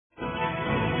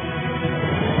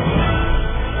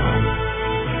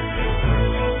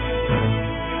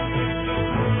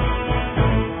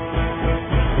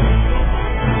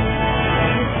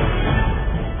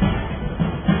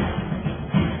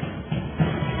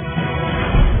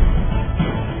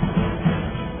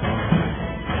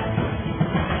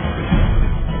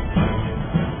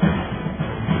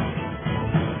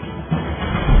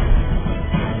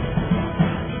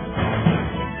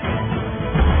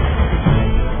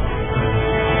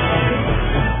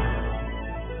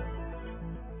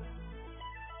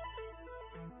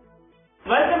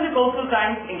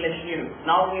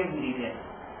now named Media.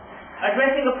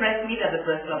 Addressing a press meet at the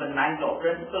Press Club in Mangalore,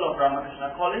 Principal of Ramakrishna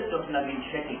College, Dr. Naveen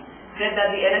Shetty, said that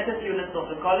the NSS units of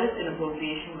the college, in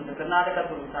association with the Karnataka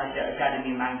Tulu Sahitya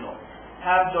Academy, Mangalore,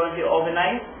 have jointly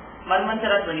organized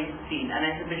Manvantara 2015, an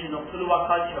exhibition of Tuluva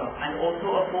culture and also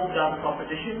a folk dance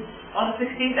competition on the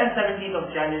 16th and 17th of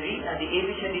January at the A.V.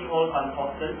 Shetty Hall,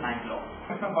 Hostel, Mangalore.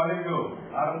 College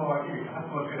ಆರಂಭವಾಗಿ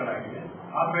 10 ವರ್ಷಗಳಾಗಿದೆ.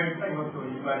 ಆ ಪ್ರಯುಕ್ತ ಇವತ್ತು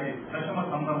ಈ ಬಾರಿ ದಶಮ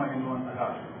ಸಂಭ್ರಮ ಎನ್ನುವಂತಹ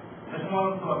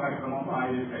ದಶಮಾನೋತ್ಸವ ಕಾರ್ಯಕ್ರಮವನ್ನು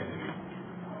ಆಯೋಜಿಸ್ತಾ ಇದ್ದೀವಿ.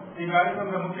 ಈ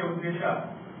ಕಾರ್ಯಕ್ರಮದ ಮುಖ್ಯ ಉದ್ದೇಶ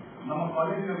ನಮ್ಮ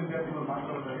ಕಾಲೇಜಿನ ವಿದ್ಯಾರ್ಥಿಗಳು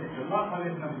ಮಾತ್ರವಲ್ಲದೆ ಎಲ್ಲಾ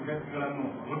ಕಾಲೇಜಿನ ವಿದ್ಯಾರ್ಥಿಗಳನ್ನು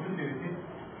ಒಟ್ಟು ಸೇರಿಸಿ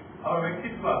ಅವರ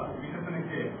ವ್ಯಕ್ತಿತ್ವ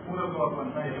ವಿಕಸನಕ್ಕೆ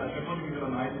ಪೂರಕವಾಗುವಂತಹ ಎಲ್ಲ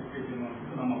ಚಟುವಟಿಕೆಗಳನ್ನು ಆಯೋಜಿಸಬೇಕು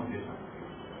ಎನ್ನುವಂಥದ್ದು ನಮ್ಮ ಉದ್ದೇಶ.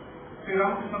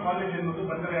 ಶ್ರೀರಾಮಕೃಷ್ಣ ಕಾಲೇಜು ಎನ್ನುವುದು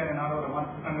ಬಂಡರಾಯನ ನಾಡವರ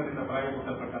ಮಾತೃ ಸಂಘದಿಂದ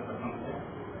ಪ್ರಾಯೋಜಿಸಲ್ಪಟ್ಟಂತಹ ಸಂಸ್ಥೆ.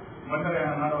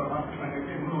 ಬಂಡರಾಯನ ನಾಡವರ ಮಾತೃ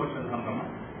ಸಂಘಕ್ಕೆ 3 ವರ್ಷದ ಸಂಭ್ರಮ,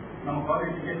 ನಮ್ಮ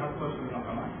ಕಾಲೇಜಿಗೆ 10 ವರ್ಷದ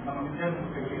ಸಂಭ್ರಮ, ನಮ್ಮ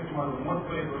ವಿದ್ಯಾಸಂಸ್ಥೆಗಳಿಗೆ ಸುಮಾರು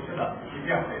 35 ವರ್ಷದ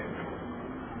ಇತಿಹಾಸ ಇದೆ.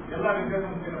 ಎಲ್ಲ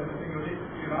ವಿದ್ಯಾಸಂಸ್ಥೆಗಳ ಜೊತೆಗೂಡಿ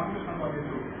ಶ್ರೀರಾಮಕೃಷ್ಣ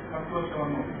ಕಾಲೇಜು 10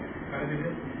 ವರ್ಷವನ್ನು ಕಳೆದಿದೆ.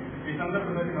 ಈ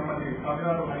ಸಂದರ್ಭದಲ್ಲಿ ನಮ್ಮಲ್ಲಿ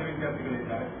ಸಾವಿರಾರು ಹಳೆ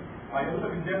ವಿದ್ಯಾರ್ಥಿಗಳಿದ್ದಾರೆ. ಆ ಎಲ್ಲ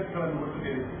ವಿದ್ಯಾರ್ಥಿಗಳನ್ನು ಒಟ್ಟು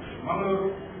ಸೇರಿಸಿ ಮಂಗಳೂರು,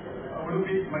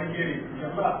 ಉಡುಪಿ, ಮಡಿಕೇರಿ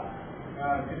ಎಲ್ಲ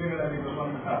ಜಿಲ್ಲೆಗಳಲ್ಲಿ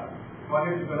ಬರುವಂತಹ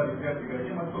ಕಾಲೇಜುಗಳ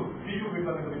ವಿದ್ಯಾರ್ಥಿಗಳಿಗೆ ಮತ್ತು ಪಿಯು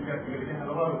ವಿಭಾಗದ ವಿದ್ಯಾರ್ಥಿಗಳಿಗೆ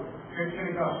ಹಲವಾರು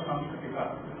ಶೈಕ್ಷಣಿಕ ಹಾಗೂ ಸಾಂಸ್ಕೃತಿಕ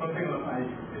ಸ್ಪರ್ಧೆಗಳನ್ನು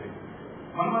ಆಯೋಜಿಸುತ್ತೇವೆ.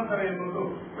 ಮನ್ವಂತರ ಎನ್ನುವುದು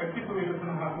ವ್ಯಕ್ತಿತ್ವ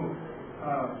ವಿಕಸನ ಹಾಗೂ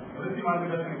ವೃತ್ತಿ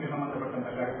ಮಾರ್ಗದರ್ಶನಕ್ಕೆ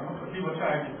ಸಂಬಂಧಪಟ್ಟಂತಹ ಕಾರ್ಯಕ್ರಮ ಪ್ರತಿ ವರ್ಷ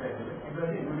ಆಯೋಜಿಸ್ತಾ ಇದ್ದೇವೆ.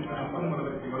 ಇದರಲ್ಲಿ ವಿವಿಧ ಸಂಪನ್ಮೂಲ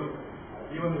ವ್ಯಕ್ತಿಗಳು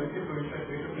ಈ ಒಂದು ವ್ಯಕ್ತಿತ್ವ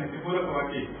ವಿಕಸನಕ್ಕೆ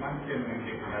ಪೂರಕವಾಗಿ ಮಾಹಿತಿಯನ್ನು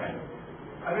ನೀಡಿದ್ದಾರೆ.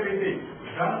 ಅದೇ ರೀತಿ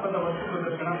ಜಾನಪದ ವಸ್ತು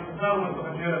ಪ್ರದರ್ಶನ 16 ಮತ್ತು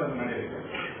 17ರಂದು ನಡೆಯಲಿದೆ.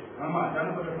 ನಮ್ಮ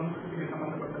ಜಾನಪದ ಸಂಸ್ಕೃತಿಗೆ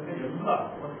ಸಂಬಂಧಪಟ್ಟಂತೆ ಎಲ್ಲ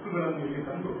ವಸ್ತುಗಳನ್ನು ಇಲ್ಲಿ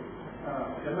ತಂದು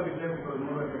ಎಲ್ಲ ವಿದ್ಯಾರ್ಥಿಗಳು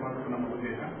ನೋಡುವಂತೆ ಮಾಡುವುದು ನಮ್ಮ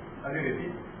ಉದ್ದೇಶ. ಅದೇ ರೀತಿ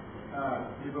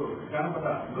ಇದು ಜಾನಪದ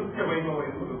ನೃತ್ಯ ವೈಭವ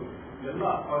ಎನ್ನುವುದು ಎಲ್ಲ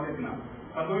ಕಾಲೇಜಿನ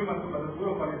ಪದವಿ ಮತ್ತು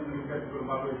ಪೂರ್ವ ಕಾಲೇಜಿನ ವಿದ್ಯಾರ್ಥಿಗಳು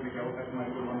ಭಾಗವಹಿಸಲಿಕ್ಕೆ ಅವಕಾಶ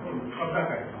ಮಾಡಿಕೊಡುವಂತಹ ಒಂದು ಸ್ಪರ್ಧಾ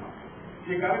ಕಾರ್ಯಕ್ರಮ.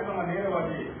 ಈ ಕಾರ್ಯಕ್ರಮ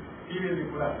ನೇರವಾಗಿ ಟಿವಿಯಲ್ಲಿ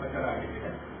ಕೂಡ ಪ್ರಚಾರ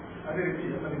ಆಗಲಿದೆ. ಅದೇ ರೀತಿ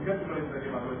ಎಲ್ಲ ವಿದ್ಯಾರ್ಥಿಗಳು ಇದರಲ್ಲಿ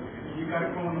ಭಾಗವಹಿಸುತ್ತಿದೆ. ಈ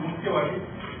ಕಾರ್ಯಕ್ರಮವನ್ನು ಮುಖ್ಯವಾಗಿ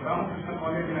ರಾಮಕೃಷ್ಣ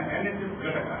ಕಾಲೇಜಿನ NSS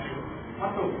ಘಟಕ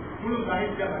ಮತ್ತು ತುಳು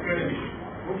ಸಾಹಿತ್ಯ ಅಕಾಡೆಮಿ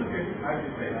ಒಟ್ಟು ಸೇರಿ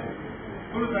ಆಯೋಜಿಸ್ತಾ ಇದ್ದಾರೆ.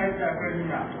 ತುಳು ಸಾಹಿತ್ಯ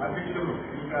ಅಕಾಡೆಮಿಯ ಅಧ್ಯಕ್ಷರು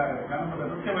ಈಗ ಜಾನಪದ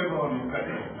ನೃತ್ಯ ವೈಭವವನ್ನು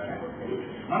ಉದ್ಘಾಟಿಸಿದ್ದಾರೆ.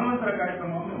 ಮನ್ವಂತರ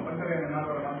ಕಾರ್ಯಕ್ರಮವನ್ನು ಬಂಡರಾಯನ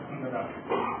ನಾಡವರ ಮಾತೃ ಸಂಘದ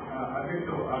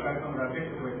ಅಧ್ಯಕ್ಷರು ಆ ಕಾರ್ಯಕ್ರಮದ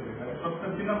ಅಧ್ಯಕ್ಷತೆ ವಹಿಸಲಿದ್ದಾರೆ.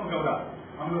 ಪ್ರೊಫೆಸರ್ ಚಿನ್ನಪ್ಪಗೌಡ,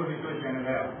 ಮಂಗಳೂರು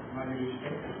ವಿಶ್ವವಿದ್ಯಾನಿಲಯ ಮಾಜಿ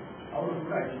ವಿಶ್ಲೇಷಕ, ಅವರು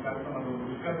ಕೂಡ ಈ ಕಾರ್ಯಕ್ರಮದ ಒಂದು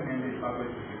ಉದ್ಘಾಟನೆಯಲ್ಲಿ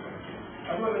ಭಾಗವಹಿಸುತ್ತಿದ್ದಾರೆ.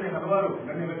 ಅದು ಅಲ್ಲದೆ ಹಲವಾರು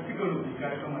ಗಣ್ಯ ವ್ಯಕ್ತಿಗಳು ಈ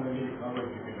ಕಾರ್ಯಕ್ರಮದಲ್ಲಿ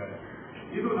ಭಾಗವಹಿಸುತ್ತಿದ್ದಾರೆ.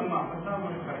 ಇದು ನಮ್ಮ 16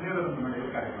 ಮತ್ತು 17ರಂದು ನಡೆಯುವ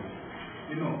ಕಾರ್ಯಕ್ರಮ.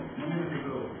 ಇನ್ನು ಮುಂದಿನ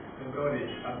ತಿಂಗಳು ಫೆಬ್ರವರಿ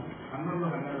 11,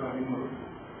 12, 13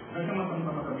 ದಶಮ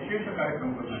ಸಂಭ್ರಮದ ವಿಶೇಷ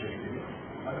ಕಾರ್ಯಕ್ರಮಗಳು ನಡೆಯುತ್ತಿವೆ.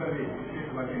 ಅದರಲ್ಲಿ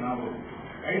ವಿಶೇಷವಾಗಿ ನಾವು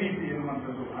IDC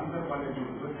ಎನ್ನುವಂಥದ್ದು ಅಂತರ್ ಕಾಲೇಜು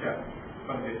ನೃತ್ಯ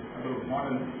ಸ್ಪರ್ಧೆ, ಅದು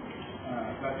ಮಾಡರ್ನ್,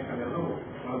 ಕ್ಲಾಸಿಕಲ್ ಎಲ್ಲವೂ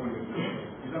ಒಳಗೊಂಡಿದ್ದು,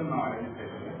 ಇದನ್ನು ನಾವು ಆಯೋಜಿಸ್ತಾ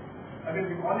ಇದ್ದೇವೆ. ಅದೇ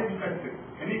ರೀತಿ ಕಾಲೇಜ್ ಫೆಸ್ಟ್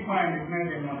ಎನಿಕ್ಮಾ ಅಂಡ್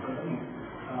ಇಗ್ನೈಟ್ ಎನ್ನುವಂಥದ್ದನ್ನು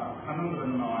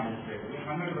 11ರಂದು ನಾವು ಆಯೋಜಿಸ್ತಾ ಇದ್ದೇವೆ.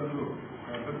 12ರಂದು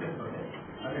ನೃತ್ಯ ಸ್ಪರ್ಧೆ,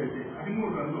 ಅದೇ ರೀತಿ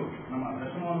 13ರಂದು ನಮ್ಮ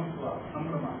ದಶಮಾನೋತ್ಸವ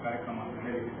ಸಂಭ್ರಮ ಕಾರ್ಯಕ್ರಮ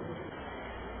ನಡೆಯಲಿದೆ.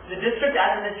 The district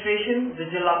administration, the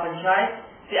Jilla Panchayat,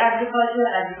 the agriculture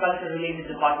and agriculture-related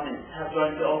departments have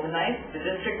jointly organized the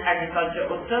District Agriculture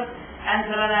Utsav and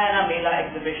Saranayana Mela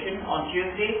exhibition on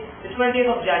Tuesday, the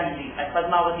 20th of January at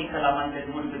Padmavati Kala Mandir,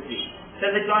 Mudbudri,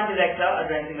 said the joint director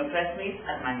addressing a press meet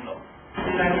at Mangalore.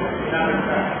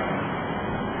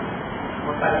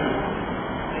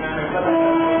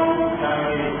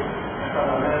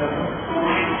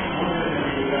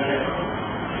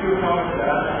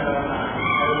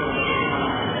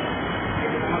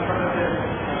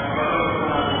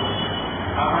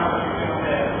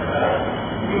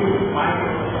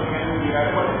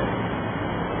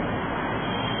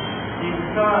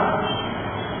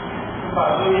 ತುಂಬಾ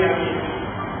ಅದ್ದೂರಿಯಾಗಿ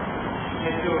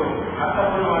ಹೆಚ್ಚು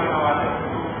ಅರ್ಥಪೂರ್ಣವಾಗಿ ನಾವು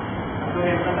ಆಚರಿಸಬೇಕು. ಅದ್ದೂರಿ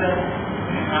ಅಂತಂದ್ರೆ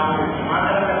ನಾವು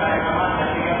ಮಾತಾಡದ ಕಾರ್ಯಕ್ರಮ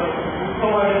ಜನರಿಗೆ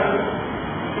ಉತ್ತಮವಾಗಿ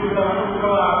ಉತ್ಸವವನ್ನು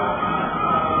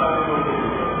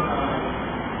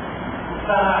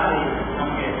ಉತ್ಸಾಹ ಅಲ್ಲಿ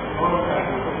ನಮಗೆ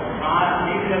ಗೌರವಿಸಬೇಕು. ಆ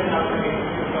ರೀತಿಯಲ್ಲಿ ನಾವು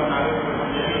ಉತ್ಸವವನ್ನು ಆಯೋಜಿಸಬೇಕು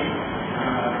ಅಂತೇಳಿ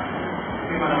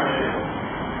ತೀರ್ಮಾನ ಮಾಡಿದ್ದೇವೆ.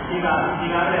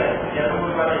 ಈಗಾಗಲೇ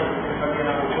 2-3 ಬಾರಿ ಬಗ್ಗೆ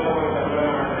ನಾವು ಮೂಲಭೂತ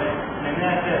ಮಾಡಿದ್ರೆ ನಿನ್ನೆ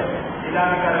ಅಷ್ಟೇ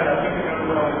ಜಿಲ್ಲಾಧಿಕಾರಿಗಳ ಅಧ್ಯಕ್ಷರು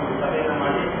ಕೂಡ ಒಂದು ಸಭೆಯನ್ನು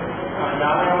ಮಾಡಿ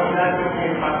ಯಾವ ಇಲಾಖೆಗೆ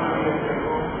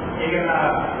ಪಾಲ್ಗೊಳ್ಳಬೇಕು, ಹೇಗೆಲ್ಲ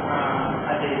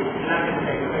ಅಲ್ಲಿ ಇಲಾಖೆ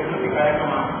ಅಭಿವೃದ್ಧಿ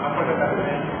ಕಾರ್ಯಕ್ರಮ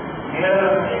ಹಾಕಬೇಕಾಗ್ತದೆ,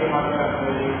 ಮೇಳಗಳನ್ನು ಹೇಗೆ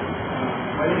ಮಾಡಬೇಕಾಗ್ತದೆ,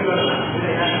 ವೈದ್ಯಗಳನ್ನು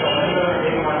ವಿವಿಧ ಇಲಾಖೆಗಳ ವೈದ್ಯಗಳನ್ನು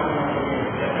ಹೇಗೆ ಮಾಡಬೇಕು ಅನ್ನೋದು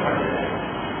ಚರ್ಚೆ ಮಾಡಿದ್ದೇನೆ.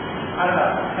 ಅದರ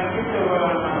ಸಂಕ್ಷಿಪ್ತ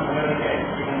ವಿವರವನ್ನು ನಾನು ಹೇಳಲಿಕ್ಕೆ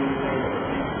ಈಗ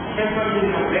ವಿಶೇಷವಾಗಿ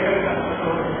ನಾವು ಬೇಕಾಗಿತ್ತು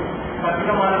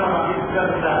ಪತ್ರಿಕಾ ಮಾಧ್ಯಮ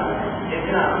ಇದ್ದ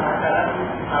ಹೆಚ್ಚಿನ ಸಹಕಾರ,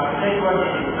 ವಿಶೇಷವಾಗಿ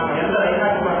ನಾವು ಎಲ್ಲ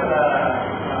ರೈತಾಪಿ ವರ್ಗದ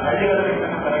ಹಳ್ಳಿಗಳಲ್ಲಿ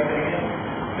ರೈತರಿಗೆ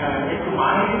ಹೆಚ್ಚು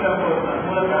ಮಾಹಿತಿ ತಲುಪುವ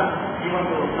ಮೂಲಕ ಈ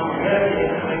ಒಂದು ನಮ್ಮ ಮೇಳಕ್ಕೆ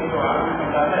ರೈತರು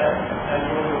ಆಗಬೇಕಂತಾದ್ರೆ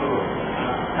ಈ ಒಂದು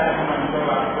ಕಾರ್ಯಕ್ರಮ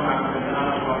ನಿಜವಾಗ್ಲೂ ಆಗ್ತದೆ ಅಂತ ನಾನು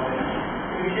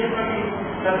ವಿಶೇಷವಾಗಿ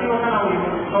ಪ್ರತಿ ವರ್ಷ ನಾವು ಈ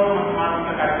ಒಂದು ಉತ್ಸವ ಮಾಡುವಂಥ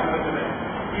ಕಾರ್ಯಕ್ರಮ ಇರ್ತದೆ.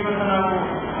 ಈ ವರ್ಷ ನಾವು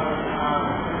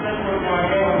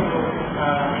ವಿಶೇಷವಾಗಿ ಒಂದು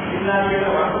ಜಿಲ್ಲಾಡಳಿತ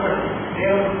ಹೊರತುಪಡಿಸಿ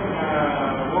ದೇವರು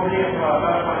ಹೋಗಿ ಅಥವಾ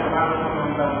ಅಪರಾಧ ಮಾಡುವಂಥ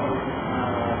ಒಂದು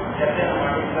ಚರ್ಚೆಯನ್ನು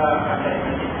ಮಾಡಿಲ್ಲ ಅಂತ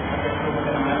ಇದ್ದೀನಿ.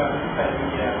 ಮತ್ತೆ ನಮ್ಮೆಲ್ಲ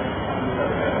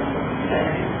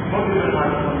ಮೋದಿಗಳು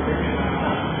ಮಾಡುವ ಒಂದು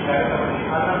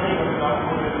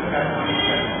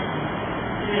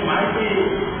ಈ ಮಾಹಿತಿ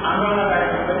ಆಂದೋಲನ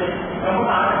ಕಾರ್ಯಕ್ರಮದಲ್ಲಿ ಪ್ರಮುಖ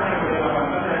ಆಕರ್ಷಣೆಗಳೇನಪ್ಪ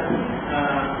ಅಂತಂದ್ರೆ,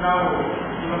 ನಾವು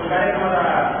ಈ ಒಂದು ಕಾರ್ಯಕ್ರಮದ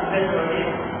ಉದ್ದೇಶವಾಗಿ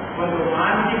ಒಂದು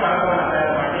ಮಾಹಿತಿ ಫಲಕವನ್ನು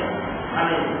ತಯಾರು ಮಾಡಿ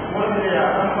ಅಲ್ಲಿ ಮೂರನೆಯ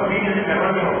ಪ್ರಮುಖ ಬೀದಿಯಲ್ಲಿ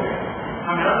ಮೆರವಣಿಗೆ ಹೋಗ್ತೇವೆ. ಆ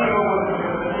ಮೆರವಣಿಗೆ ಹೋಗುವ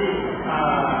ಸಂದರ್ಭದಲ್ಲಿ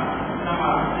ನಮ್ಮ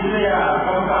ಜಿಲ್ಲೆಯ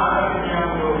ಪ್ರಮುಖ ಆಕರ್ಷಣೆಯ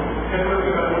ಒಂದು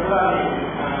ಚಟುವಟಿಕೆಗಳು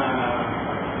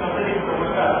ಅಲ್ಲಿ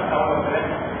ಮೂಲಕ ಸಾಗುತ್ತದೆ.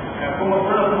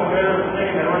 ಕುಂಭಮೇಳದ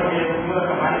ಜೊತೆಗೆ ಮೆರವಣಿಗೆ ಮೂಲಕ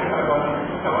ಮಾಹಿತಿ ಫಲಕವನ್ನು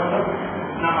ತಗೊಂಡು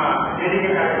ನಮ್ಮ ವೇದಿಕೆ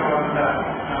ಕಾರ್ಯಕ್ರಮವಾದ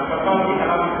ಪದ್ಮಾವತಿ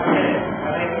ಕಲಾಮಂದಿರಕ್ಕೆ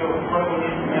ಅನೇಕರು ಪ್ರಮುಖ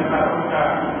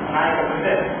ನಾಯಕರ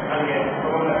ಜೊತೆ ಅಲ್ಲಿಗೆ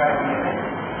ತಗೊಂಡ ಕಾರ್ಯಕ್ರಮ ಇದೆ.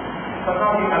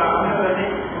 ಪದ್ಮಾವತಿ ಕಲಾಮಂದಿರದಲ್ಲಿ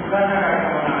ಉದ್ಘಾಟನಾ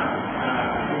ಕಾರ್ಯಕ್ರಮವನ್ನು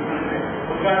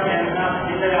ಉದ್ಘಾಟನೆಯನ್ನ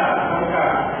ಜಿಲ್ಲೆಯ ಪ್ರಮುಖ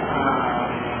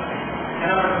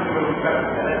ಜನಪ್ರತಿನಿಧಿಗಳು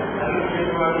ಉದ್ಘಾಟಿಸಿದ್ದಾರೆ. ಅಲ್ಲಿ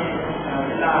ವಿಶೇಷವಾಗಿ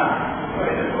ಜಿಲ್ಲಾ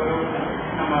ವೈದ್ಯರು,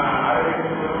 ನಮ್ಮ ಆರೋಗ್ಯ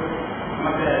ಸಚಿವರು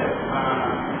ಮತ್ತೆ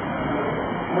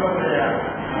ಮೂಲಭೂತ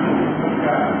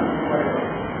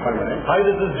Hi,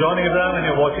 this is John Abraham and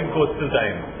you're watching Coastal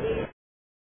Times.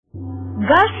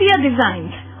 Garcia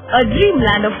Designs, a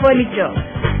dreamland of furniture.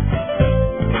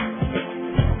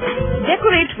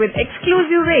 Decorate with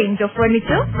exclusive range of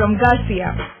furniture from Garcia.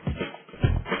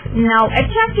 Now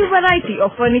attractive variety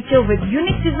of furniture with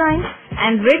unique designs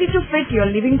and ready to fit your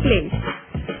living place.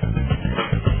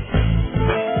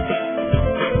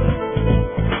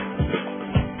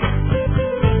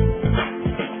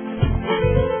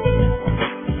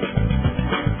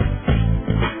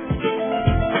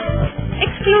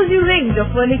 Exclusive range of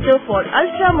furniture for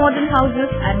ultra-modern houses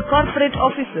and corporate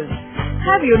offices.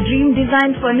 Have your dream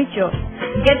designed furniture.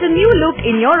 Get a new look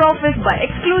in your office by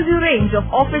exclusive range of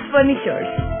office furniture.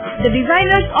 The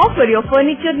designers offer your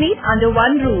furniture need under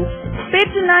one roof.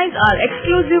 Patronize our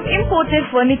exclusive imported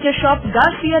furniture shop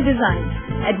Garcia Designs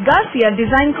at Garcia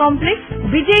Design Complex,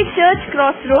 Vijay Church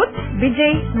Cross Road,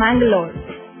 Vijay, Mangalore.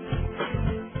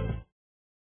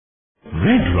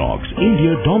 Red Rocks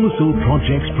India Domicile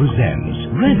Projects presents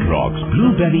Red Rocks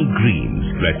Blueberry Greens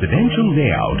Residential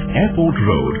Layout, Airport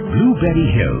Road, Blueberry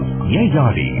Hills,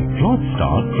 Yeyadi. Plots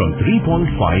start from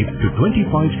 3.5 to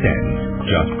 25 cents.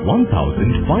 Just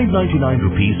 1,599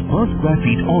 rupees per square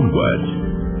feet onwards.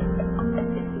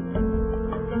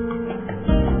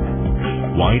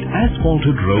 Wide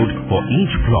asphalted road for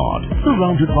each plot,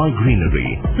 surrounded by greenery,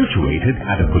 situated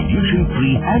at a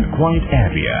pollution-free and quiet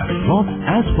area. Plots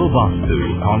as per Vastu.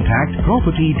 Contact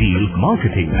Property Deal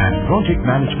Marketing and Project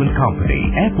Management Company,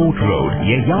 Airport Road,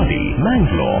 Yeyadi,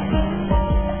 Mangalore.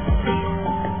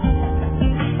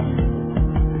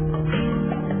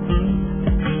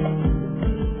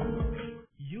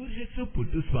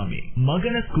 Puttaswamy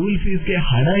ಮಗನ school ಫೀಸ್ಗೆ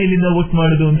ಹಣ ಎಲ್ಲಿಂದ ಒಟ್ಟು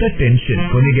ಮಾಡೋದು ಅಂತ tension.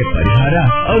 ಕೊನೆಗೆ ಪರಿಹಾರ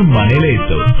ಅವ್ರ ಮನೇಲೇ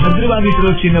ಇತ್ತು.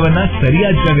 ಭದ್ರವಾಗಿಟ್ಟಿರೋ ಚಿನ್ನವನ್ನ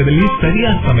ಸರಿಯಾದ ಜಾಗದಲ್ಲಿ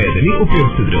ಸರಿಯಾದ ಸಮಯದಲ್ಲಿ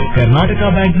ಉಪಯೋಗಿಸಿದ್ರು. ಕರ್ನಾಟಕ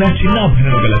ಬ್ಯಾಂಕ್ ನ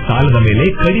ಚಿನ್ನಾಭರಣಗಳ ಸಾಲದ ಮೇಲೆ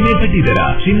ಕಡಿಮೆ ಬಡ್ಡಿದರ,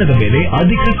 ಚಿನ್ನದ ಮೇಲೆ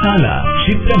ಅಧಿಕ ಸಾಲ,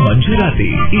 ಶೀಘ್ರ ಮಂಜೂರಾತಿ.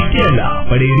 ಇಷ್ಟೇ ಅಲ್ಲ,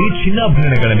 ಪಡೆಯಿರಿ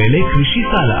ಚಿನ್ನಾಭರಣಗಳ ಮೇಲೆ ಕೃಷಿ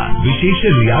ಸಾಲ ವಿಶೇಷ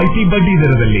ರಿಯಾಯಿತಿ ಬಡ್ಡಿ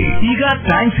ದರದಲ್ಲಿ. ಈಗ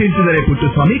ಥ್ಯಾಂಕ್ಸ್ ಹೇಳ್ತಿದ್ದಾರೆ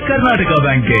ಪುಟ್ಟಸ್ವಾಮಿ ಕರ್ನಾಟಕ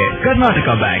ಬ್ಯಾಂಕ್ಗೆ. ಕರ್ನಾಟಕ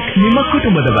ಬ್ಯಾಂಕ್ ನಿಮ್ಮ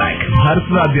ಕುಟುಂಬದ ಬ್ಯಾಂಕ್,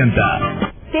 ಭಾರತದಾದ್ಯಂತ.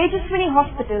 Tejaswini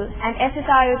Hospital and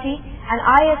SSIOT and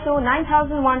ISO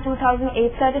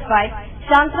 9001-2008 certified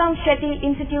Shantram Shetty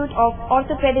Institute of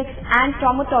Orthopedics and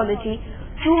Traumatology,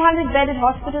 200-bedded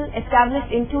hospital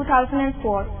established in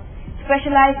 2004.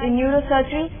 Specialized in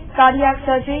neurosurgery, cardiac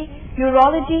surgery,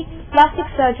 urology, plastic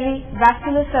surgery,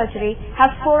 vascular surgery,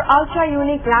 has 4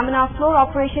 ultra-unique laminar floor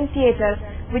operation theatres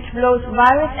which blows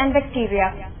virus and bacteria.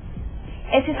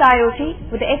 SSIOT,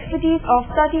 with the expertise of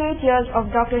 38 years of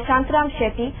Dr. Shantram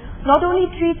Shetty, not only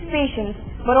treats patients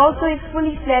but also is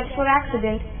fully fledged for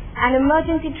accident and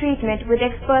emergency treatment with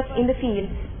experts in the field.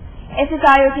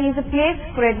 SSIOT is a place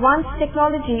for advanced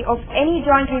technology of any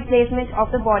joint replacement of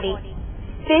the body.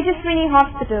 Tejaswini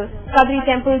Hospital, Kadri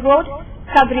Temple Road,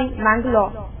 Kadri,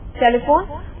 Mangalore. Telephone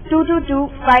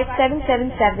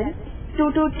 222-5777,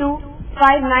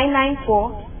 222-5994,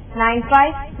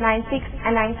 95, 96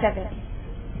 and 97.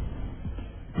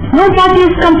 No party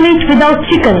is complete without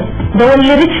chicken. The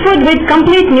only rich food with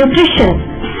complete nutrition.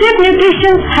 Swift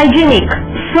Nutrition Hygienic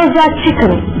Soza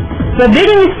Chicken. The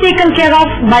breeding is taken care of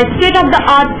by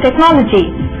state-of-the-art technology.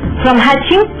 From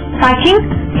hatching, packing,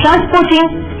 transporting,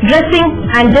 dressing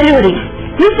and delivery.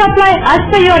 We supply as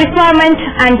per your requirement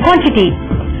and quantity.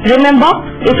 Remember,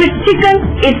 if it's chicken,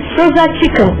 it's Soza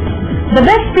Chicken. The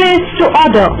best place to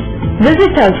order.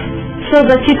 Visit us.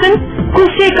 Soza Chicken,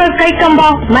 Kushekar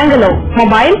Kaikamba, Mangalore.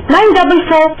 Mobile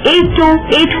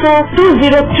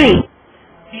 944-8284-203.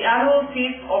 The annual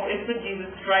feast of Infant Jesus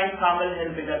Shrine, Carmel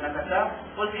Hill,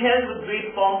 Vikarnakata was held with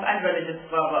great pomp and religious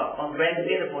fervor on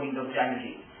Wednesday, the 14th of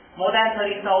January. More than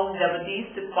 30,000 devotees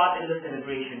took part in the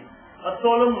celebration. A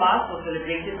solemn mass was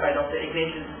celebrated by Dr.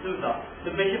 Ignatius D'Souza,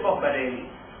 the Bishop of Bareilly.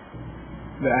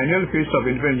 The annual feast of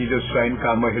Infant Jesus Shrine,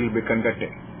 Carmel Hill, Vikarnakata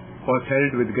was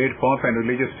held with great pomp and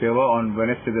religious fervor on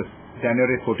Wednesday,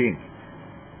 January 14th.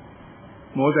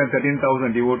 More than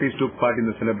 13,000 devotees took part in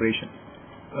the celebration.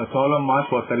 A solemn mass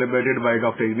was celebrated by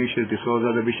Dr. Ignatius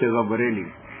D'Souza, the Bishop of Bareilly.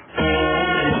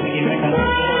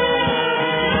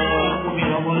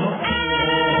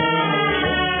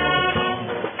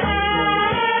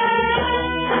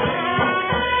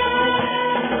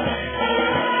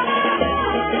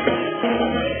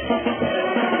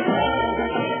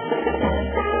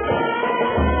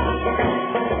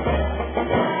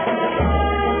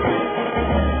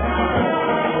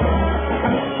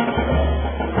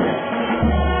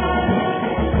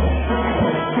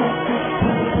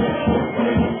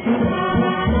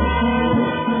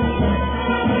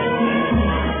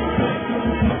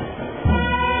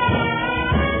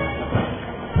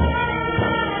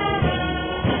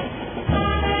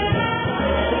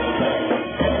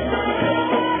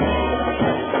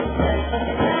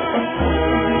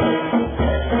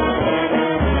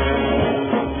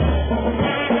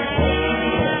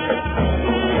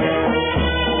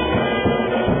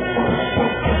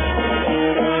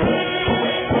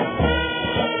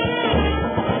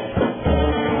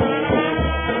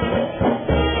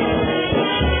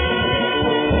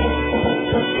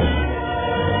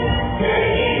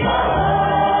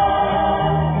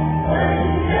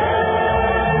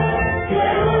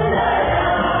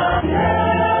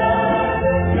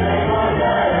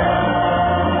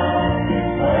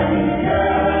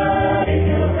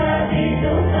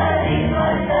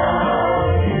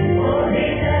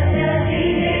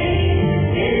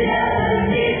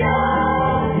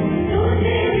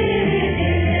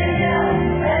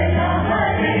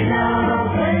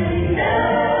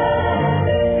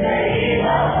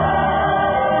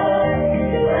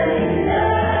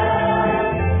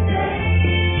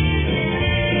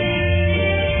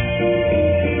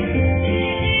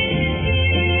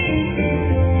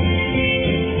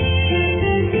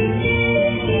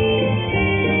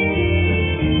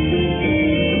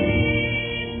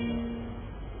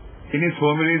 In his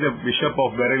homily, the Bishop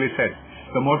of Bareilly said,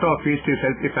 the motto of feast is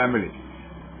healthy family.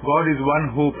 God is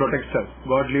one who protects us.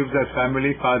 God lives as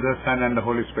family, Father, Son and the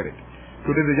Holy Spirit.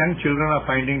 Today the young children are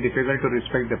finding difficult to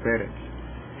respect their parents.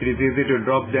 It is easy to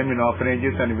drop them in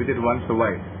orphanages and visit once a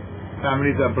while.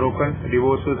 Families are broken,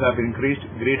 divorces have increased,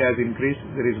 greed has increased,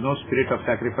 there is no spirit of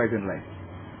sacrifice in life.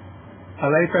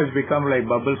 Our life has become like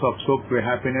bubbles of soap where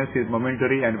happiness is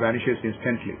momentary and vanishes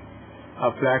instantly.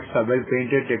 Our flats are well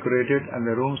painted, decorated, and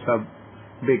the rooms are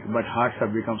big, but hearts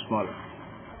have become smaller.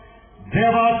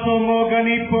 देवासो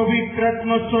Mogni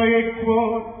पवित्रत्व सोयेक्वो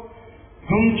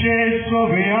तुमचे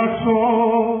सोवेयासो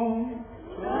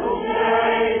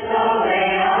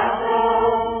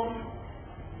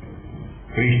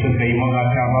Cristo sei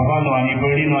mogaच्या बाबानो आणि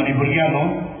बहिणीनो आणि भुरग्यानो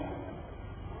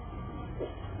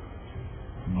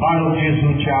बाळू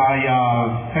जेजूच्या या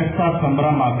फेस्ता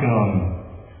संभ्रमाक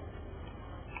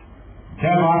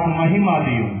देवाक महिमा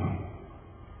दिवंक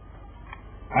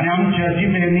आणि आमच्या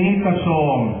जिबेनी कसो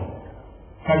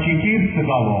ताची कीर्त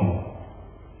गावोंक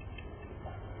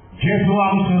जेजू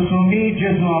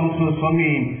आमचो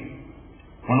स्वामी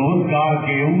म्हणून उद्गार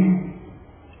घेवन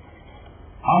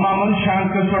आम्हा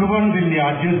मनशांक सोडवण दिल्ल्या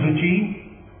जेजूची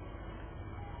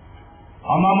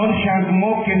आम्हा मनशांक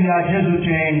मोग केल्ल्या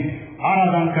जेजूचें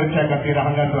आराधन करच्या खातीर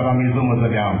हांगासर आमी जमू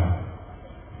जाल्या.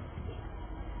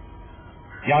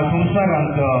 ह्या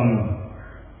संवसारांत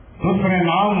दुसरें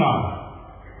नांव ना,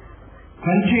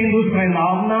 खंयचेंय दुसरें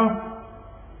नांव ना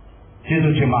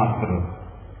जेजूचें मात्र.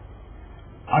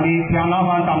 आनी त्या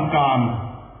नांवांत आमकां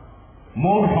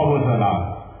मोग फावो जाला,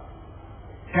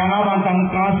 त्या नांवांत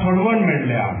आमकां सोडवण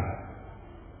मेळ्ळ्या.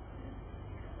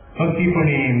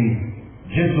 भक्तीपणीन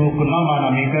जेजूक नांवान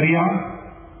आमी करया.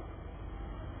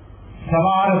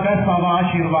 सवार बेसांवां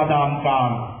आशिर्वादां आमकां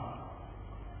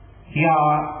ह्या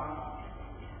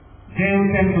देव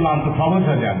टेंपलांत फावो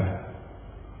जाल्यात.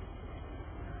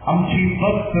 आमची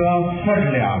भक्त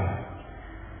सडल्या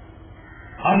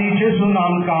आनी जेजून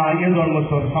आमकां येदोन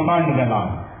वचून सांबाळून गेला.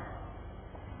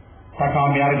 ताका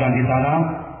आमी अर्गां दिताना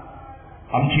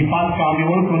आमची पातकां आमी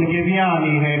वळखून घेवया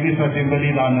आनी हें विसर्जन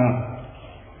बलिदान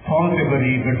फावते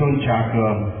बरी गटोंच्याक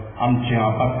आमच्या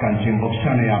पथकांचे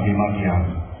मोक्षाने आम्ही मागया.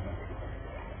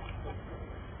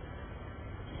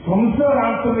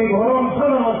 संसदांत तुम्ही घोरून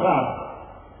सण वतात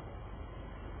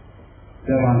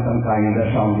देवान तांकां हें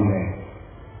दर्शावन दिलें.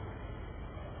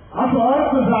 हाचो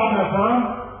अर्थ जावन आसा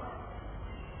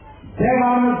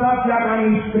देवान दादल्याक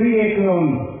आनी स्त्रियेक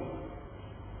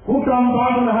कुटुंब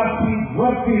बांदून हाडची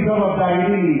वरची जबाबदारी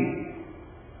दिली.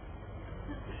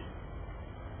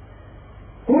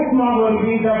 कुटुंबा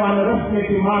वरवीं देवान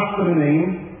रचनेची मात्र न्ही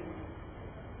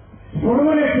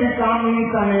सोडवण्याचें काम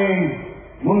ताणें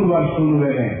ಮುಂದುವರಿಸುವುದು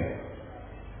ಬೇರೆ.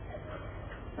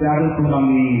 त्यातून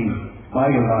आम्ही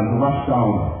बायलांत वाचता.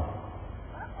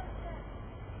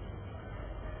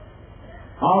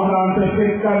 आव्हान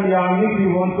शेतकऱ्या निधी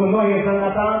म्हणतो हे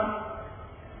सांगता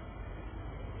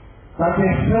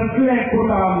ताचे सगळे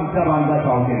कुटुंब जबान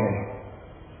बचाव केले.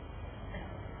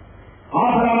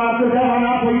 आब्रामाचं जबान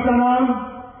आपयतना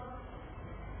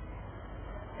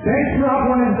तेच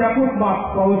आपण त्या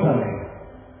कुटुंबात पावसाले.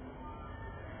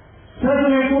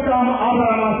 सगळे कुटुंब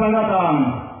आब्रामा सांगतान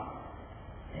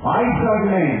भाई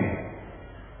चढणे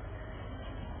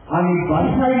आणि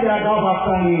बसायल्या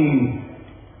गावातांनी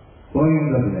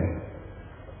पळून जातले.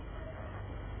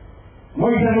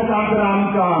 मोठ्या मुखांतर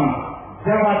आमकां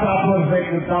देवाचा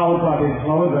परफेक्ट दाव उपदेश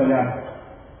फावो जाल्या.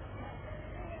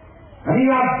 आणि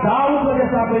ह्या 10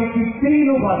 उपदेशा पैकी 3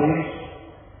 उपदेश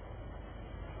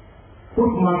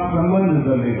कुटुंबाक संबंध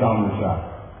जाल्ले जावन आसा.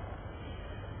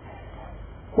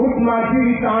 कुटुंबाची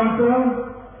जिवितांत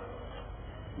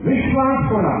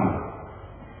विश्वासपणान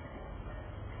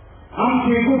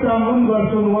आमचे कुटुंब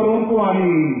मुनगरसून व्हरूंक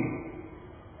आनी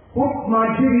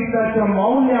कुटुंबाची जिविताच्या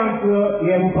मौल्यांक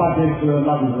हे उपादेश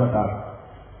लागू जातात.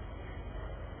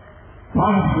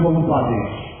 5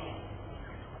 उपादेश.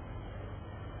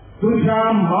 तुझ्या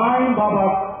माय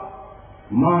बाबाक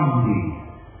मान दी.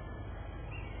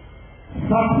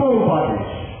 7 उपादेश.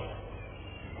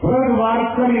 परवार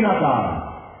करी नाका.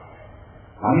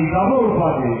 आणि 10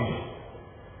 उपादेश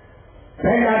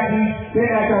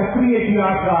पेड्याच्या स्त्रियेची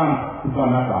आठवण तुका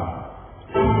नाका.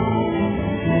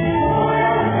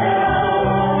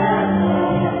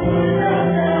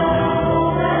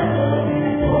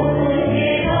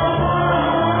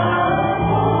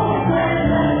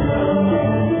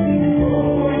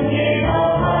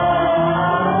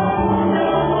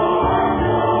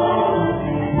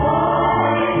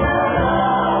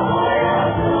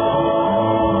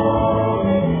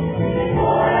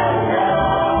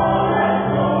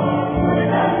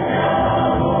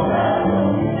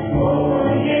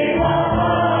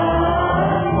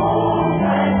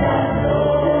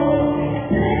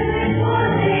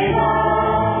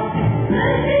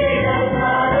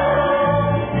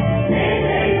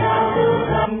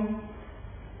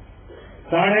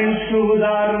 ताणें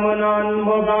शुभदार मनान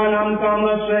मोगान आमकां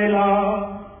बसयला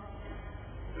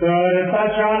तर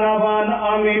ताच्या नांवान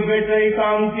आमी भेटयत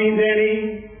आमची देणी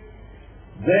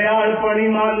दयाळपणी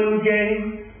मानून घे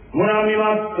म्हूण आमी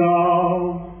मागता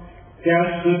त्या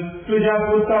तुझ्या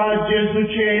पुता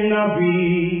जेजूचे नांवी.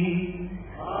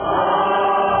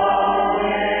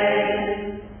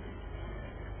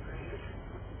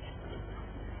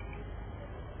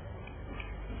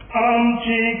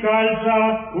 आमची काळजां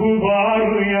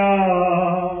उबारूया.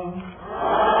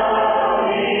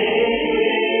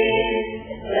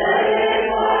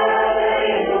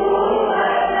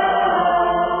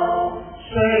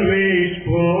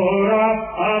 सर्वेश्वरा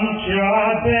आमच्या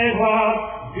देवा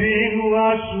दिन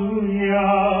वासूया.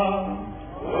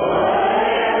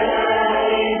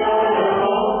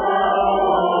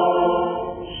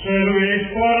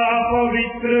 सर्वेश्वरा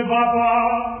पवित्र बाबा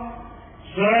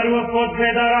सर्व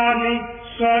पोथेदारांनी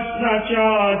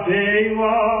शासनाच्या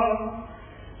देवा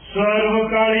सर्व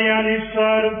काळी आणि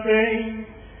सर्वे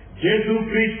जेजू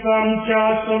ख्रिस्त आमच्या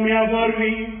सम्या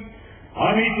वरवीं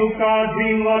आमी तुका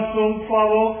दिन वाचूंक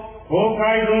फावो हो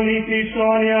कायदो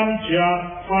नितीचो आनी आमच्या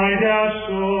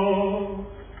फायद्याचो.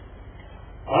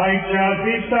 आयच्या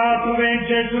दिसा तुवें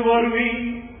जेजू वरवीं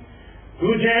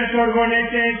तुजे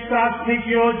सोडवणेचें सात्विक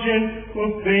येवजण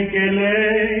उक्तें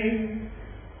केलें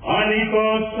आणि तो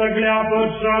सगळ्या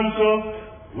वर्षांचो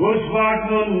उजवाड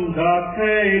म्हणून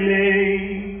दाखयले.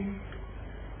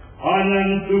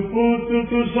 अनंत पूत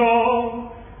तुजो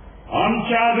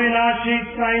आमच्या विनाशीक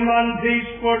सायमान दीस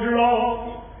पडलो.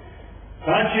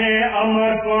 ताचे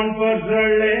अमरपण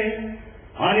परजळले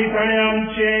आणि ताणें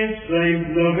आमचे सैम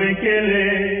नवे केले.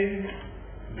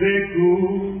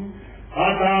 देखून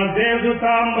आता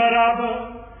देवदूतां बराबर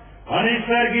आणि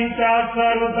सर्गींच्या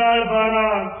सर्व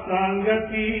दळबाराक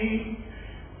सांगती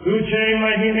तुझे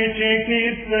महिमेचे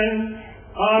कीर्तन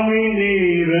आम्ही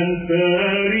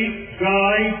निरंतरी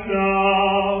Gaita.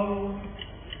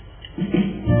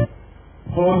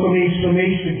 Hotumish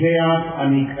tumish gayat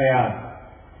anikayat.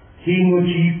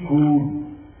 Himuji kud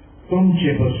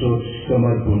tumche basot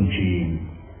samarpunchi.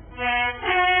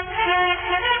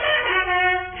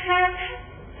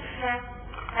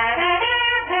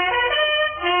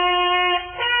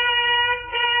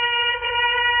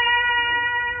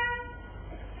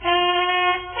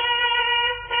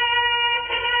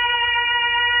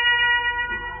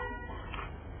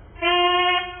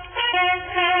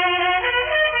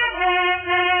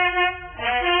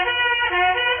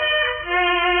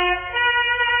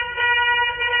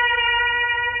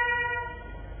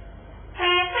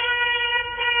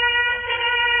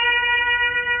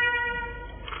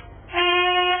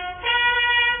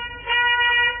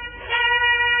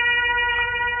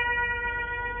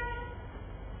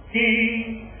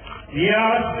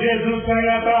 Yas Jesus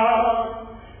ayata,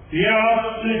 Yas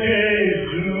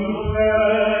Jesus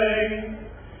ay,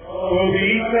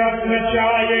 Pavitra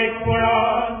Knachaye Pura,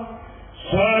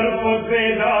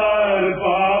 Sarvvedar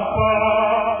Papa,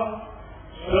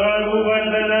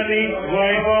 Sarvvandalani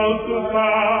Vaibhav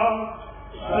Tuka,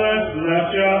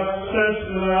 Sasnacha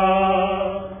Sasna.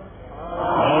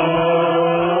 Amen.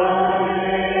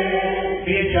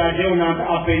 जेवणात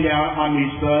आपल्या आम्ही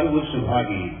सर्व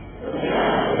सुभागी.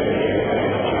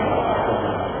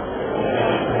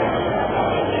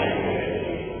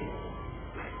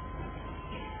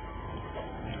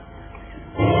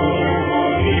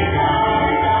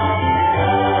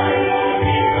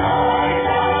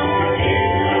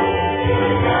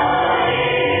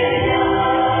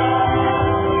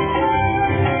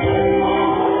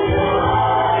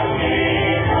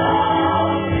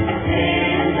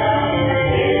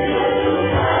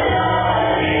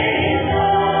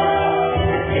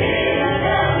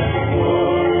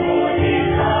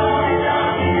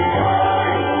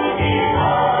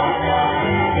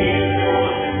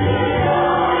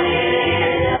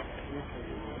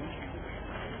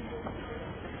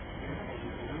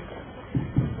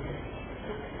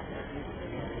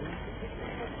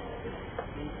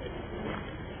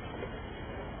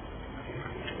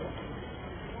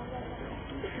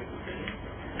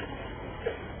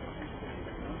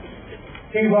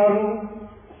 वारू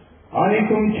आणि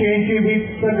तुमची जीवित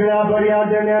सगळ्या बऱ्या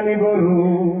देण्याने भरू.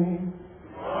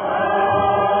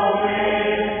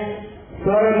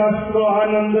 सर नसतो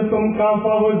आनंद तुमका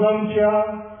पावज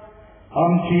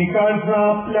आमची काळजा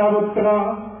आपल्या उतरा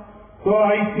तो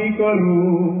ऐकी करू.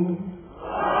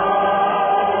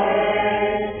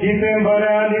 किती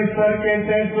बऱ्याने सारखे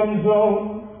ते समजवून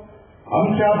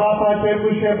आमच्या बापाचे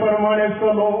कुशेप्रमाणे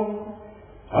चलो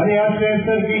आणि असे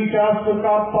सर्वीच्या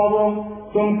सुखा पावो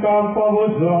तुमका पावो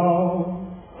जाओ.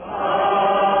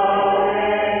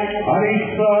 आणि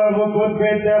सर्व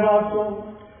गोदे देवाचो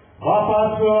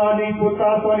बापाचो आणि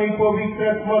पुताचो आणि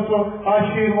पवित्रात्माचो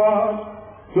आशीर्वाद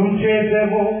तुमचे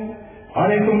देवो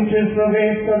आणि तुमचे सगळे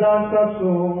सदाच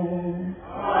असो.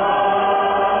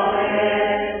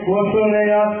 वचन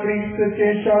या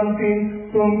ख्रिस्तचे शांती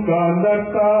तुमका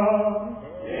Dutta.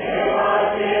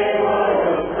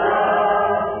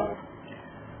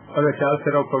 Father Charles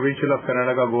Serov, Provincial of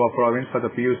Karnataka, Goa Province, Father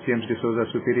Pius James D'Souza,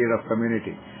 Superior of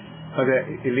Community, Father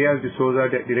Elias D'Souza,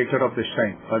 Director of the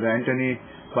Shrine, Father Anthony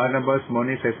Barnabas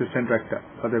Moniz, Assistant Rector,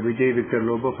 Father Vijay Victor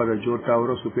Lobo, Father Joe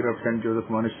Tauro, Superior of St. Joseph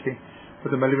Monastery,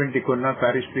 Father Melvin Tikunna,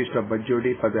 Parish Priest of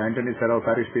Bajjodi, Father Anthony Serov,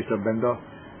 Parish Priest of Bendo,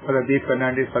 Father Deep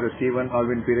Fernandez, Father Stephen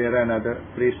Alvin Pereira, and other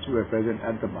priests who were present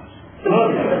at the Mass.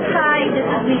 Hi, this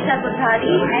is Nisha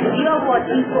Kothari and you are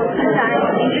watching Coastal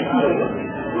Times English News.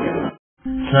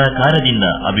 ಸಹಕಾರದಿಂದ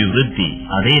ಅಭಿವೃದ್ಧಿ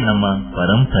ಅದೇ ನಮ್ಮ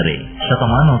ಪರಂಪರೆ.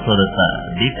 ಶತಮಾನೋತ್ಸವದತ್ತ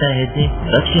ದಿಟ್ಟ ಹೆಜ್ಜೆ.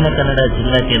 ದಕ್ಷಿಣ ಕನ್ನಡ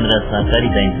ಜಿಲ್ಲಾ ಕೇಂದ್ರ ಸಹಕಾರಿ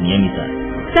ಬ್ಯಾಂಕ್ ನಿಯಮಿತ.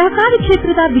 ಸಹಕಾರಿ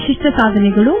ಕ್ಷೇತ್ರದ ವಿಶಿಷ್ಟ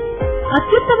ಸಾಧನೆಗಳು.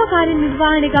 ಅತ್ಯುತ್ತಮ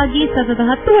ಕಾರ್ಯನಿರ್ವಹಣೆಗಾಗಿ ಸತತ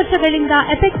 10 ವರ್ಷಗಳಿಂದ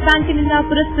ಎಪೆಕ್ಸ್ ಬ್ಯಾಂಕಿನಿಂದ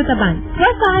ಪುರಸ್ಕೃತ ಬ್ಯಾಂಕ್.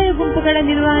 ಸ್ವಸಹಾಯ ಗುಂಪುಗಳ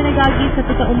ನಿರ್ವಹಣೆಗಾಗಿ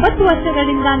ಸತತ 9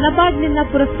 ವರ್ಷಗಳಿಂದ ನಬಾರ್ಡ್ನಿಂದ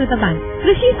ಪುರಸ್ಕೃತ ಬ್ಯಾಂಕ್.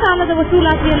 ಕೃಷಿ ಸಾಲದ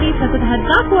ವಸೂಲಾತಿಯಲ್ಲಿ ಸತತ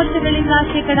 14 ವರ್ಷಗಳಿಂದ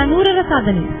 100%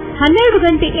 ಸಾಧನೆ. 12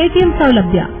 ಗಂಟೆ ಎಟಿಎಂ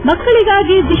ಸೌಲಭ್ಯ.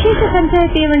 ಮಕ್ಕಳಿಗಾಗಿ ವಿಶೇಷ ಸಂಚಯ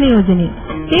ಠೇವಣಿ ಯೋಜನೆ.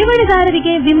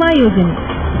 ಠೇವಣಿದಾರರಿಗೆ ವಿಮಾ ಯೋಜನೆ.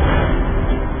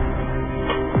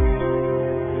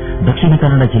 ದಕ್ಷಿಣ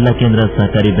ಕನ್ನಡ ಜಿಲ್ಲಾ ಕೇಂದ್ರ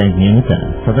ಸಹಕಾರಿ ಬ್ಯಾಂಕ್ ನಿಯಮಿತ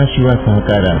ಸದಾಶಿವ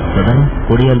ಸಹಕಾರ ಸದನ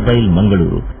Kodialbail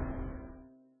Mangaluru.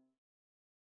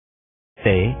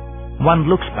 One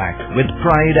looks back with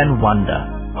pride and wonder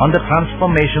on the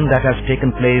transformation that has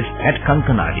taken place at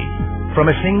Kankanadi,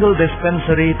 from a single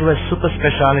dispensary to a super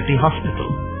speciality hospital,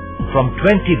 from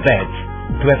 20 beds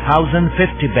to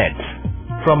 1,050 beds,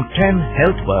 from 10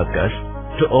 health workers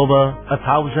to over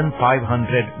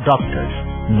 1,500 doctors,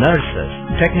 nurses,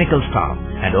 technical staff,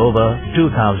 and over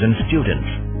 2,000 students.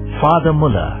 Father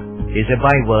Muller is a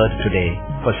byword today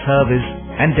for service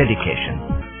and dedication,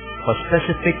 for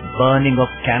specific burning of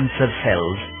cancer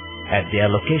cells at their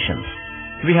locations.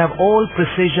 We have all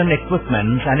precision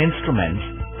equipments and instruments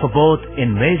for both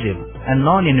invasive and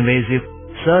non-invasive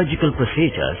surgical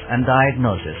procedures and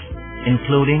diagnosis,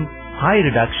 including high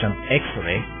reduction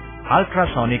X-ray,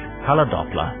 ultrasonic color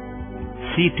Doppler,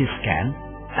 CT scan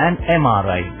and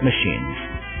MRI machines.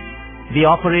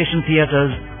 The operation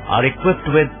theatres are equipped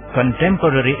with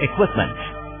contemporary equipment,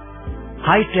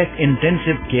 high-tech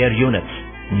intensive care units,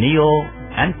 neo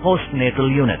and postnatal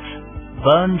units,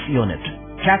 burns unit,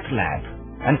 cath lab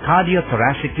and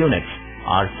cardiothoracic units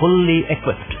are fully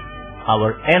equipped.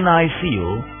 Our NICU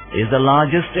is the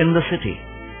largest in the city.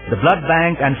 The blood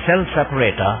bank and cell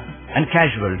separator and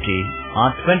casualty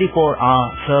are 24-hour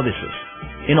services.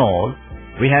 In all,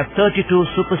 we have 32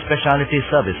 super specialty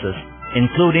services,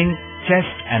 including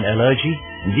chest and allergy,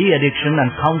 de-addiction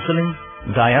and counseling,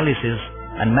 dialysis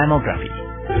and mammography.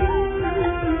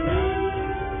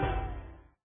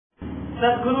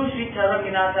 Sadhguru Sri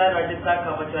Charanginatha Rajastha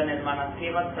Kavacha Nirmana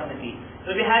Sevak Samiti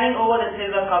will be handing over the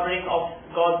silver covering of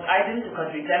God's idol to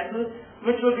Khatri Temple,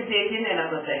 which will be taken in a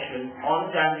procession on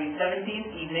January 17th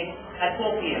evening at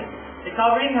 4 p.m. The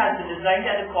covering has been designed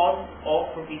at a cost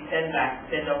of ₹10 lakhs,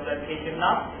 said Dr.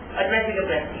 Keshivnath, addressing the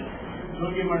press meet.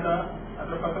 Jogi Mata,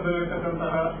 ಅದರ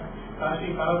ಪಕ್ಕದಲ್ಲಿರತಕ್ಕಂತಹ ಕಾಶಿ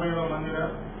ಕಾಲಭೈರವ ಮಂದಿರ,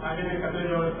 ಹಾಗೆಯೇ ಕಥೆ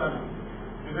ದೇವಸ್ಥಾನ,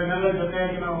 ಇದನ್ನೆಲ್ಲ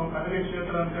ಜೊತೆಯಾಗಿ ನಾವು ಕಥೆ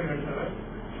ಕ್ಷೇತ್ರ ಅಂತ ಹೇಳ್ತೇವೆ.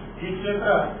 ಈ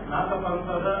ಕ್ಷೇತ್ರ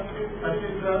ನಾಥಪಂಥದ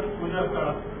ಪ್ರಸಿದ್ಧ ಪೂಜಾ ಸ್ಥಳ.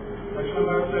 ದಕ್ಷಿಣ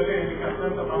ಭಾರತದಲ್ಲಿ ಇದಕ್ಕೆ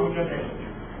ಅತ್ಯಂತ ಪ್ರಾಮುಖ್ಯತೆ ಇದೆ.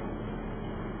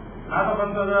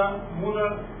 ನಾಥಪಂಥದ ಮೂಲ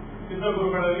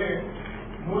ಸಿದ್ಧಗುರುಗಳಲ್ಲಿ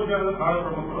 3 ಜನರು ಬಹಳ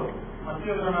ಪ್ರಮುಖರು: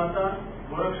 ಮತ್ಸ್ಯೇಂದ್ರನಾಥ,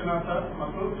 ಗೋರಕ್ಷನಾಥ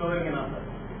ಮತ್ತು ಚೌರಂಗಿನಾಥ.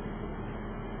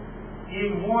 ಈ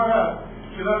 3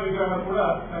 ಶಿಲಾ ವಿಗ್ರಹ ಕೂಡ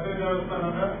ಕಥೆ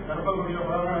ದೇವಸ್ಥಾನದ ಗರ್ಭಗುಡಿಯ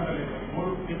ಹೊರಾಂಗಣದಲ್ಲಿದೆ.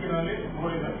 3 ದಿಕ್ಕಿನಲ್ಲಿ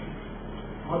 3 ಇದೆ.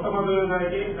 ಮೊತ್ತ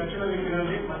ಮೊದಲನೇದಾಗಿ ದಕ್ಷಿಣ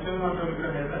ದಿಕ್ಕಿನಲ್ಲಿ ಮತ್ಸ್ಯೇಂದ್ರನಾಥ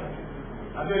ವಿಗ್ರಹ ಇದೆ.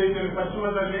 ಅದೇ ರೀತಿಯಲ್ಲಿ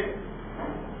ಪಶ್ಚಿಮದಲ್ಲಿ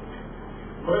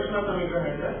ಗೋರಕ್ಷನಾಥ ವಿಗ್ರಹ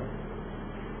ಇದೆ.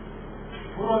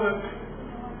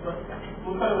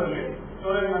 ಉತ್ತರದಲ್ಲಿ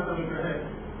ಚೌರಂಗಿನಾಥ ವಿಗ್ರಹ ಇದೆ.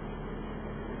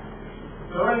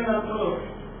 ಚೌರಂಗಿನಾಥರು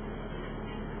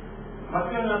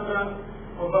ಮತ್ಸ್ಯೇಂದ್ರನಾಥನ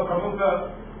ಒಬ್ಬ ಪ್ರಮುಖ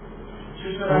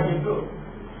ಶಿಷ್ಯರಾಗಿದ್ದು,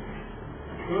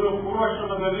 ಇವರು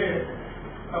ಪೂರ್ವಾಶ್ರಮದಲ್ಲಿ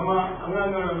ತಮ್ಮ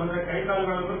ಅಂಗಾಂಗಗಳನ್ನು ಅಂದರೆ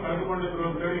ಕೈಕಾಲುಗಳನ್ನು ಕಳೆದುಕೊಂಡಿದ್ರು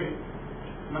ಅಂತೇಳಿ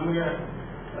ನಮಗೆ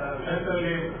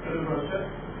ಚರಿತ್ರೆಯಲ್ಲಿ ತಿಳಿದು ಬರುತ್ತೆ.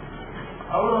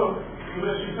 ಅವರು ಇವರ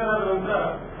ಶಿಷ್ಯರಾದ ನಂತರ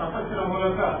ತಪಸ್ಸಿನ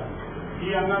ಮೂಲಕ ಈ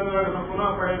ಅಂಗಾಂಗಗಳನ್ನು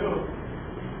ಪುನಃ ಪಡೆದು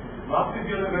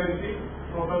ವಾಪ್ತಿಯನ್ನು ಗಳಿಸಿ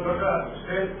ಒಬ್ಬ ದೊಡ್ಡ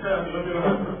ಶ್ರೇಷ್ಠ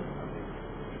ಯೋಗಿಗಳಾದರು.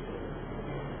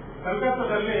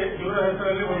 ಕಲ್ಕತ್ತಾದಲ್ಲಿ ಇವರ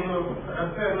ಹೆಸರಲ್ಲಿ ಒಂದು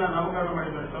ರಸ್ತೆಯನ್ನ ನಾಮಕರಣ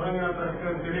ಮಾಡಿದ್ದಾರೆ. ಚೌರಂಗಿನಾಥ ರಸ್ತೆ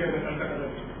ಅಂತೇಳಿ ಇದೆ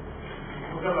ಕಲ್ಕತ್ತಾದಲ್ಲಿ,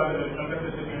 ಉತ್ತರ ಭಾಗದಲ್ಲಿ, ಕಲ್ಕತ್ತಾ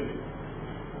ಸಿಟಿಯಲ್ಲಿ.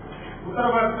 ಉತ್ತರ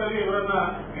ಭಾರತದಲ್ಲಿ ಇವರನ್ನ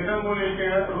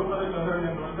ಗಿಡಮೂಲಿಕೆಯ ರೂಪದ ಚಂದ್ರನ್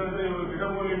ಎಂದು, ಅಂತಂದ್ರೆ ಇವರು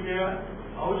ಗಿಡಮೂಲಿಕೆಯ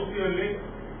ಔಷಧಿಯಲ್ಲಿ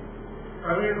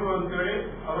ಪ್ರವೀಣರು ಅಂತೇಳಿ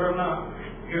ಅವರನ್ನ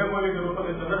ಗಿಡಮೂಲಿಕೆ ರೂಪದ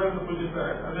ಚಂದ್ರನನ್ನು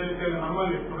ಪೂಜಿಸ್ತಾರೆ. ಅದೇ ರೀತಿಯಲ್ಲಿ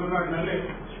ನಮ್ಮಲ್ಲಿ ತುಳುನಾಡಿನಲ್ಲಿ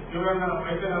ಇವರನ್ನ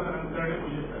ವೈದ್ಯನಾಥನ್ ಅಂತೇಳಿ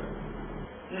ಪೂಜಿಸ್ತಾರೆ.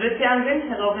 Nrityanjan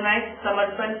has organized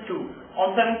Samarpan 2 on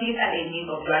 17th and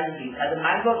 18th of January at the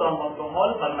Mangalore Don Bosco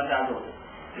Hall, Palmata Road.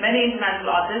 Many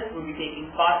international artists will be taking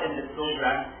part in this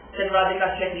program, said Radhika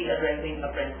Shetty, addressing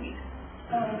a press meet.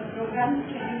 The program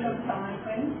schedule of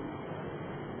Samarpan,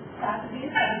 Saturday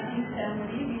 17th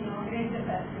January, we inaugurate the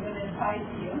festival at 5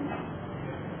 p.m.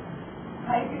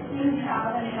 5:15 we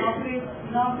have an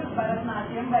inaugural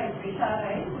Bharatanatyam by Trisha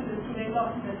Rai, who is a student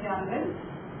of Nrityanjan.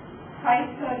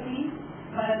 5:30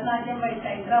 Bharatanatyam by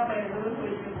Chaitra Payadu, who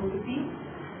is a Guruti.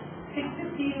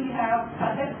 6:15 we have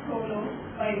Kathak solo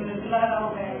by Mridula Rao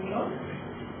Bangalore.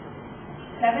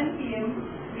 7 p.m.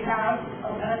 we have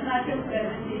a Bharatanatyam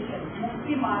presentation,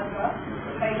 Mukti Marga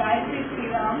by Gayatri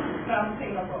Sriram from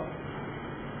Singapore.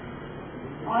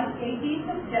 On 18th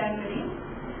of January,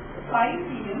 5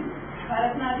 p.m.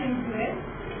 Bharatanatyam duet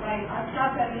by Asha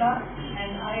Perla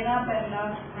and Aina Perla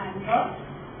Hancock.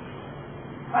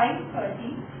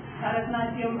 5:30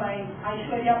 Bharatanatyam by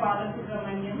Aishwarya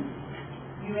Balasubramaniam,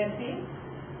 USA.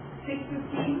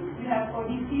 6:15 we have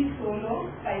Odissi solo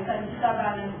by Sanchita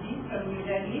Banerjee from New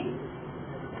Delhi.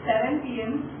 7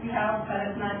 p.m. we have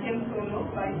Bharatanatyam solo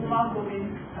by Uma Govind,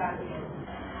 Bangalore.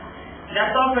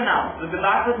 That's all for now. We'll be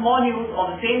back with more news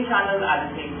on the same channel at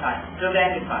the same time. Till then,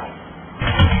 goodbye.